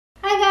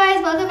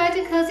welcome back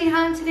to Cozy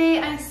Home. Today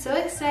I'm so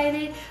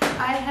excited.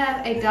 I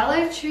have a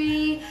Dollar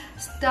Tree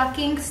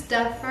stocking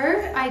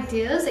stuffer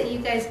ideas that you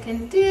guys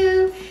can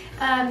do.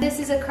 This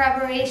is a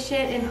collaboration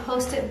and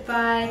hosted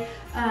by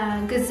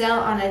Gazelle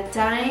on a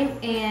Dime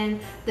and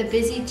the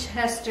Busy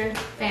Chester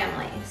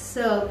family.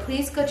 So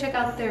please go check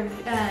out their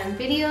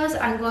videos.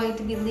 I'm going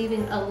to be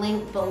leaving a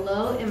link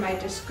below in my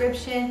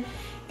description.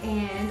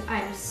 And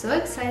I'm so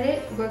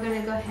excited. We're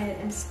gonna go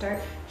ahead and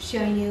start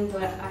showing you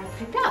what I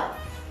picked out.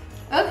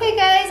 Okay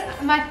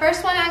guys, my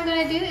first one I'm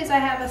gonna do is I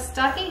have a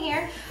stocking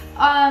here.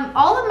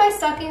 All of my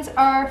stockings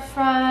are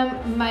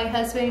from my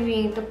husband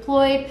being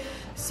deployed,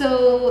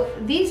 so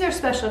these are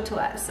special to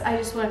us. I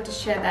just wanted to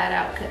share that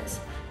out because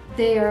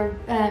they are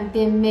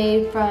being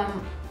made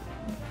from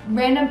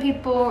random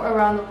people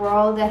around the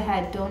world that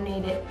had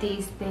donated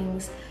these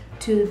things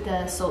to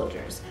the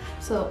soldiers.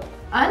 So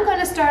I'm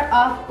gonna start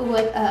off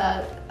with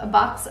a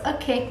box of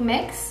cake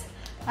mix.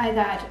 I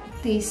got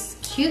these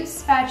cute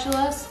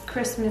spatulas,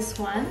 Christmas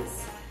ones.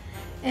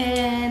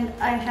 And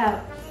I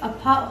have a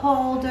pot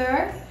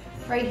holder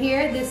right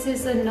here. This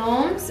is a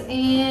gnomes,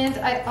 and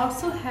I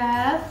also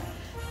have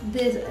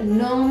this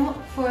gnome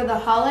for the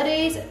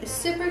holidays.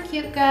 Super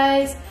cute,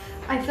 guys.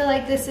 I feel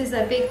like this is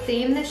a big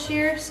theme this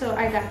year, so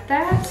I got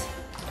that.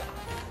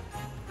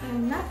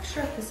 I'm not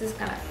sure if this is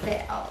gonna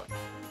fit out.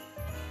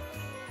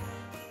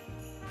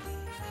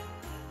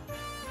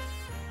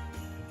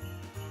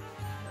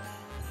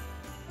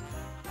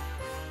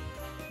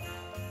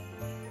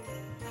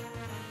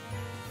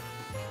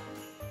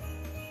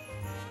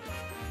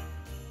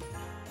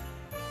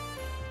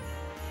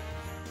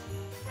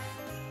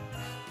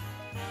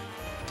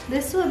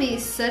 This will be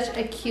such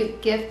a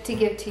cute gift to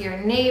give to your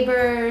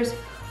neighbors,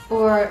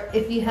 or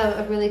if you have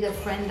a really good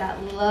friend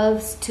that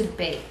loves to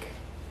bake.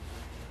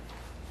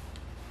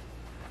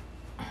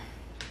 I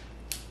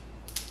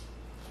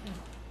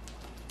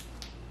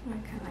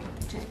kind of like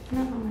the check.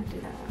 No, I'm gonna do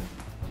that one.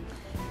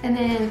 And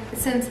then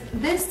since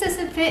this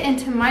doesn't fit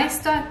into my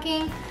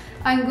stocking,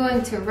 I'm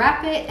going to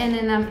wrap it, and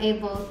then I'm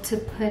able to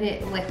put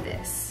it with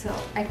this. So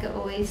I could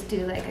always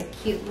do like a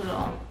cute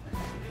little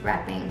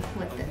wrapping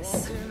with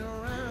this.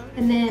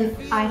 And then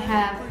I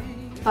have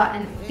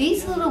bought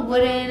these little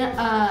wooden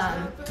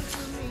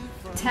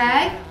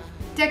tag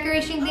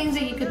decoration things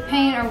that you could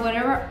paint or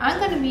whatever. I'm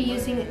going to be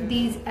using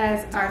these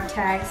as our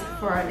tags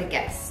for the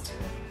guest.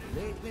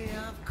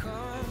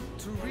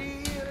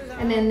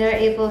 And then they're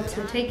able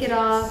to take it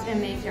off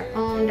and make their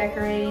own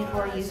decorating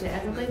or use it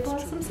as a label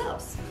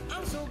themselves.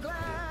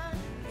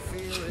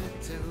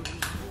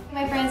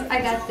 My friends, I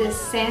got this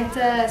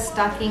Santa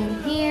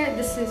stocking here.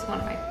 This is one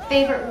of my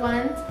favorite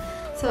ones.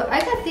 So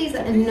I got these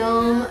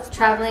gnome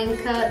traveling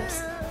cups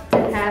to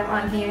have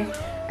on here.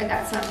 I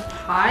got some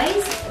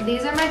pies.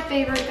 These are my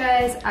favorite,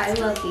 guys. I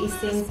love these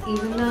things,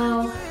 even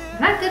though they're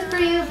not good for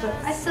you, but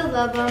I still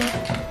love them.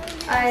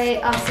 I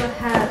also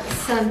have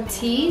some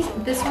teas.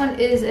 This one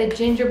is a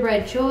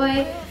gingerbread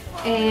joy,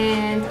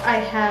 and I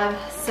have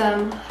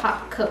some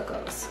hot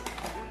cocos.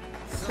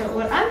 So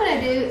what I'm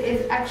gonna do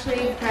is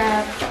actually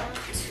grab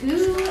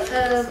 2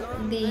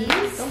 of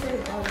these.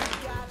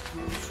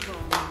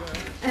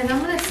 And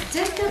I'm going to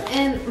stick them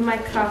in my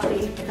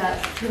coffee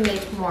cup to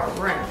make more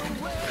room.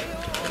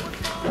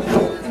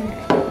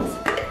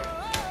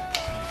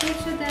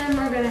 Each of them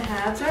are going to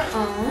have their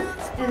own.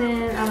 And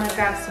then I'm going to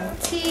grab some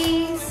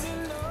teas.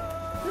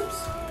 Oops.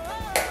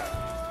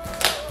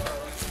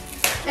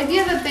 If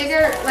you have a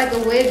bigger, like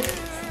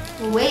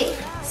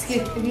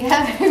if you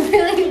have a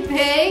really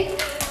big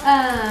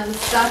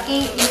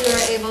stocking, you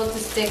are able to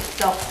stick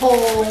the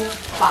whole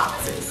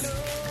boxes.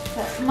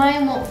 But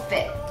mine won't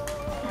fit.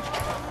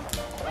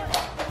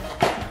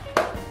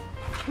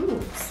 Ooh,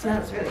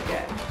 smells really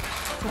good.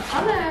 So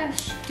I'm gonna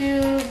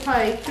do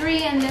probably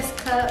 3 in this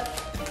cup.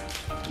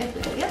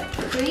 Yep,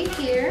 3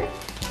 here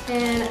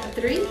and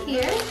 3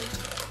 here.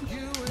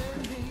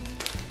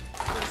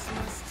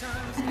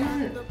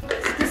 And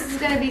this is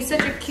gonna be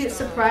such a cute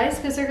surprise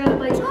because they're gonna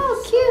be like,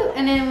 oh, cute.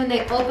 And then when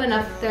they open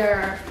up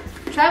their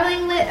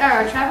traveling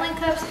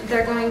cups,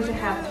 they're going to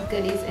have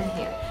goodies in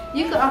here.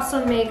 You could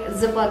also make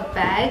Ziploc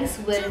bags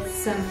with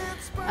some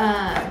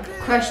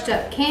crushed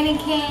up candy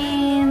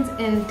canes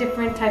and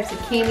different types of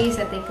candies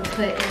that they could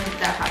put in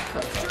the hot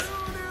cocos.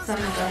 So I'm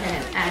gonna go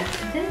ahead and add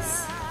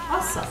this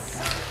also.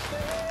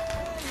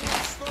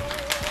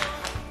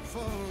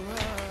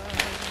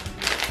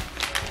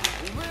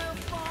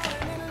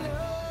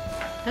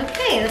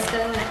 Okay, let's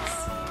go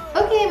next.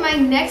 Okay, my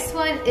next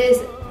one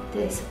is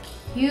this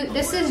cute,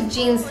 this is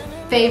Jean's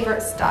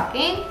favorite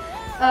stocking.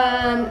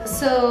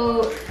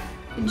 So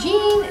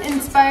Jean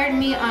inspired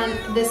me on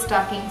this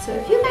stocking. So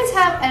if you guys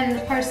have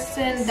a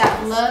person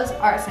that loves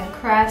arts and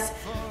crafts,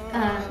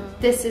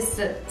 this is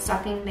the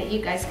stocking that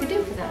you guys could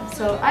do for them.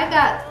 So I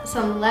got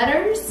some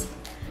letters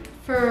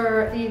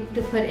for you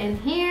to put in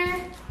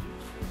here.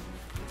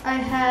 I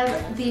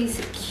have these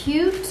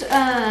cute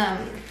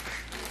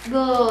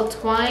little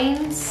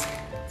twines.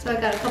 So I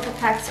got a couple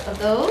packs of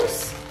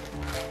those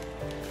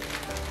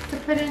to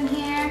put in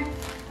here.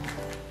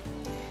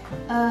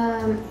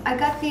 I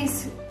got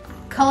these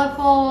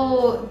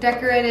colorful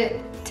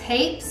decorated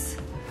tapes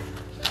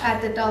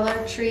at the Dollar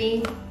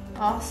Tree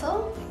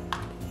also.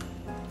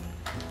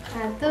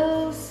 Add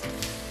those.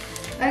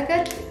 I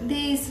got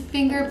these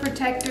finger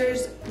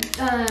protectors.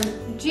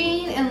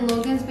 Jean and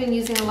Logan's been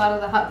using a lot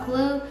of the hot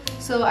glue,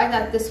 so I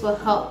thought this will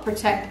help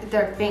protect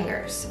their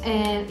fingers.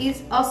 And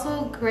it's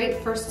also great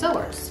for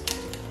sewers.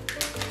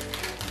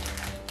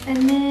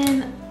 And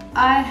then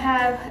I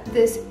have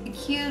this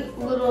cute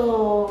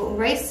little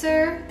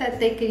eraser that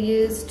they could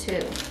use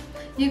too.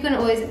 You can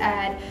always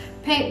add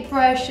paint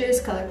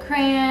brushes, color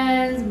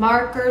crayons,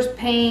 markers,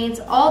 paints,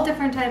 all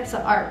different types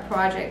of art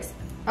projects,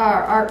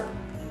 or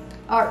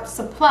art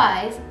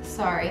supplies,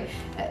 sorry,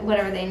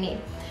 whatever they need.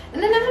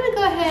 And then I'm gonna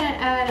go ahead and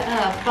add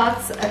a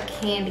box of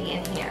candy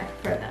in here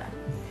for them.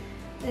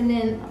 And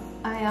then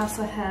I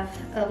also have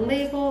a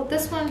label.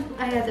 This one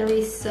I had to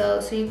re-sew,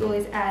 so you can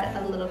always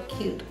add a little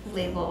cute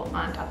label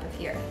on top of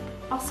here.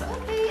 Also,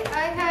 okay,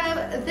 I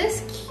have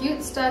this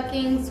cute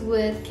stockings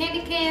with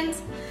candy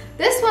cans.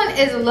 This one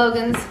is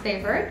Logan's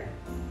favorite.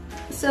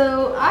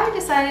 So I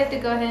decided to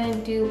go ahead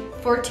and do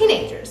for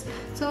teenagers.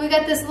 So we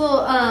got this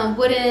little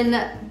wooden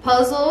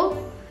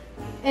puzzle,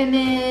 and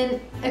then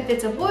if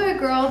it's a boy or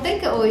girl, they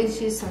could always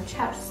use some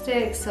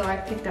chapsticks. So I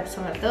picked up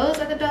some of those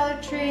at the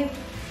Dollar Tree.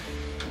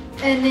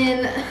 And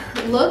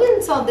then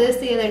Logan saw this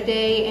the other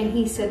day and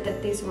he said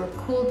that these were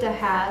cool to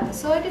have.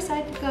 So I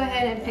decided to go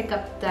ahead and pick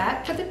up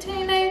that for the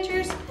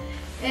teenagers.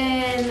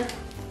 And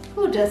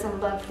who doesn't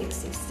love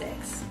pixie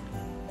sticks?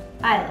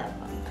 I love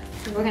them.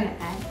 So we're gonna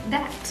add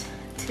that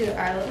to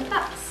our little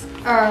box,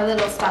 or our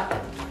little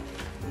stocking.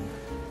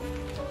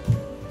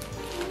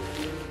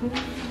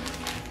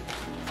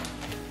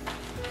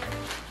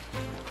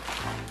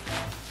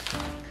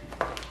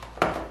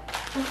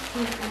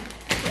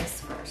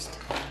 This first.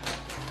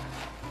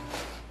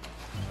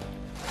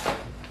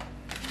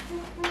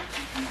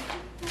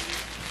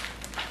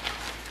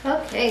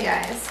 Okay,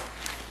 guys.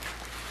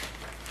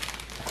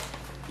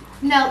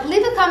 Now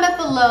leave a comment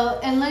below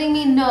and letting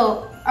me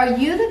know, are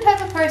you the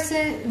type of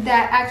person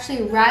that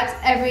actually wraps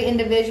every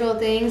individual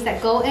things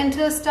that go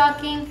into a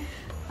stocking?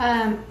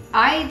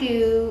 I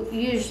do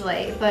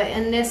usually, but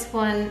in this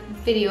one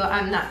video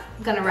I'm not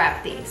gonna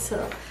wrap these.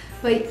 So,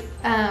 but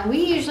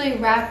we usually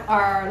wrap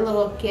our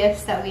little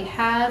gifts that we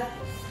have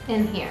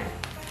in here.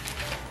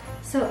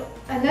 So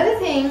another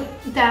thing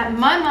that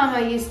my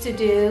mama used to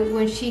do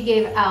when she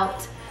gave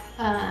out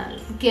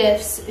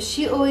gifts,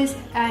 she always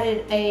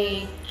added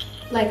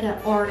like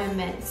an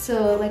ornament.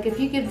 So like if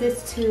you give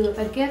this to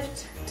a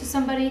gift to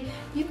somebody,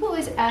 you can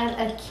always add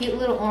a cute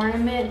little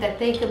ornament that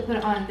they could put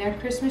on their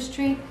Christmas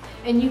tree.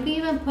 And you can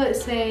even put,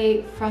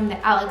 say, from the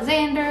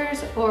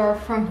Alexanders or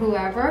from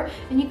whoever,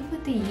 and you can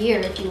put the year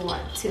if you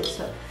want to.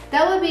 So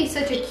that would be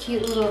such a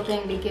cute little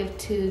thing to give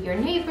to your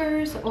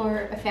neighbors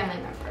or a family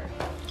member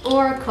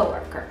or a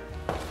coworker.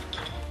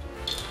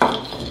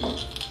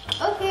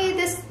 Okay,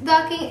 this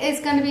stocking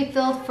is going to be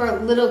filled for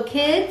little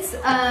kids.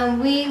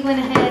 We went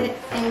ahead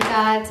and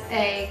got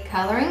a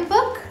coloring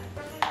book.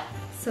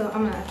 So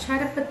I'm going to try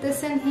to put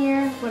this in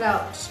here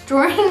without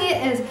destroying it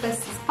as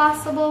best as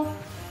possible.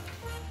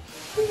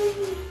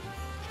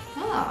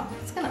 Oh,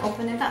 it's going to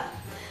open it up.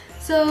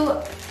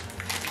 So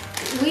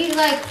we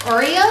like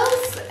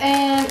Oreos,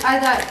 and I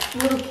thought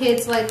little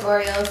kids like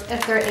Oreos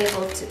if they're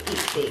able to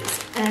eat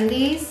these. And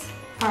these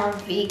are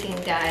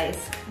vegan, guys.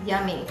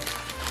 Yummy.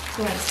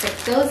 So I'm going to stick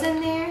those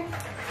in there.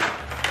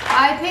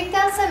 I picked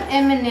out some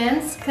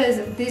M&Ms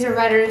because these are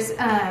Ryder's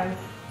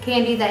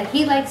candy that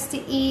he likes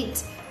to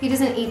eat. He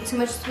doesn't eat too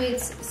much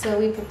sweets, so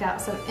we picked out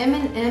some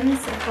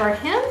M&Ms for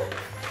him.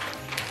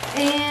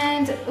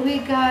 And we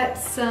got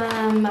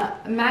some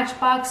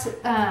Matchbox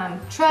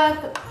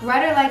truck.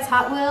 Ryder likes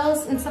Hot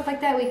Wheels and stuff like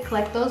that. We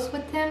collect those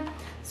with him.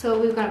 So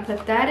we're going to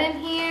put that in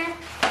here.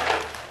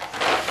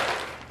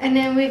 And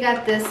then we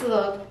got this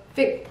little,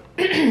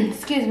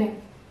 excuse me,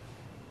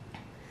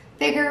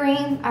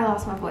 figurine. I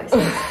lost my voice.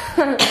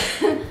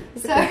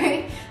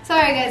 Sorry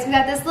guys. We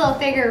got this little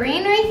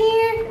figurine right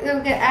here that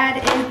we're gonna add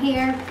in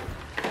here.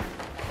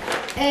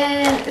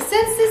 And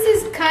since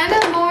this is kind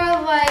of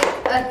more like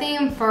a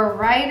theme for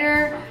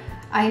Ryder,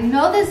 I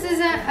know this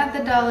isn't at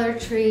the Dollar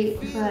Tree,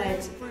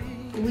 but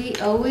we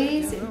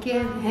always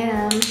give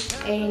him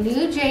a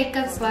new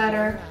Jacob's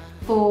ladder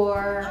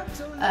for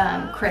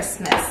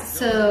Christmas.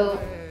 So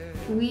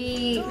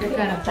we are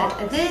gonna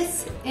put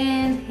this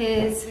in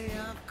his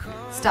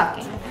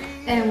stocking,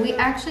 and we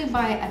actually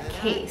buy a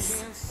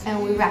case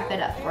and we wrap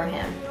it up for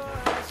him.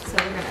 So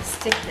we're gonna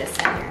stick this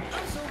in here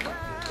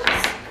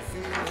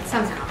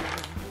somehow.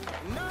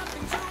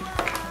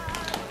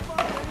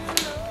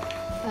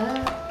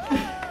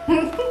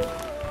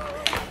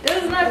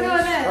 This is not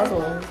going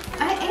in.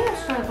 I am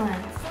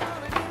struggling.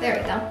 There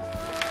we go.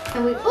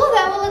 And we, oh,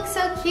 that will look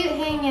so cute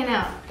hanging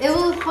out. It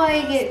will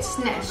probably get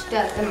snatched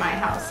up in my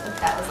house if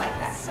that was like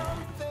that.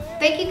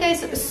 Thank you guys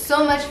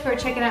so much for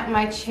checking out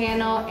my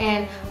channel,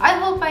 and I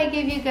hope I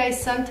give you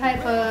guys some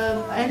type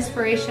of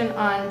inspiration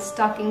on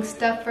stocking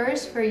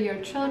stuffers for your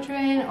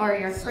children or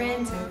your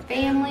friends and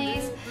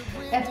families.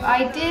 If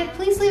I did,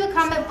 please leave a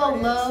comment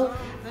below.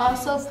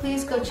 Also,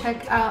 please go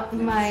check out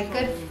my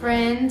good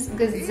friends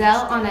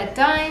Gazelle on a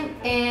Dime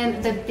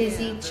and the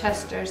Busy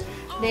Chesters.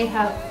 They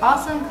have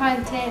awesome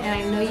content and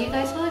I know you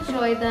guys will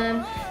enjoy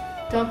them.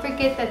 Don't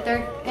forget that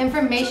their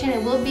information,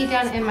 it will be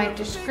down in my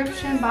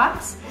description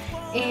box.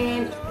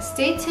 And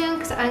stay tuned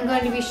because I'm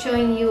going to be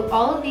showing you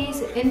all of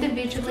these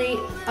individually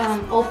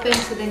open,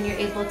 so then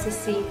you're able to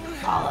see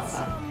all of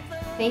them.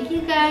 Thank you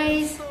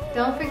guys.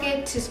 Don't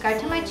forget to subscribe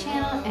to my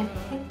channel and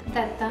hit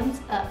that thumbs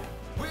up.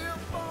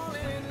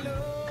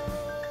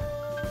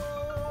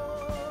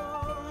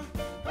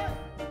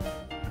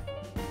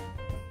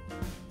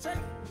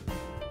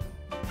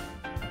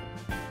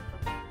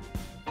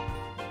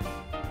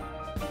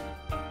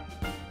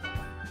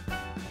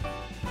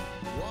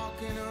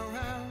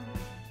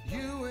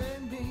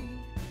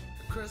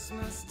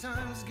 Christmas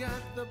time's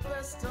got the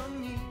best of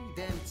me.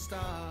 Then it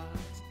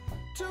starts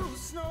to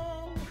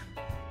snow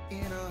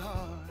in our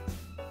heart.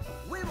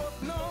 We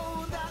both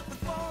know that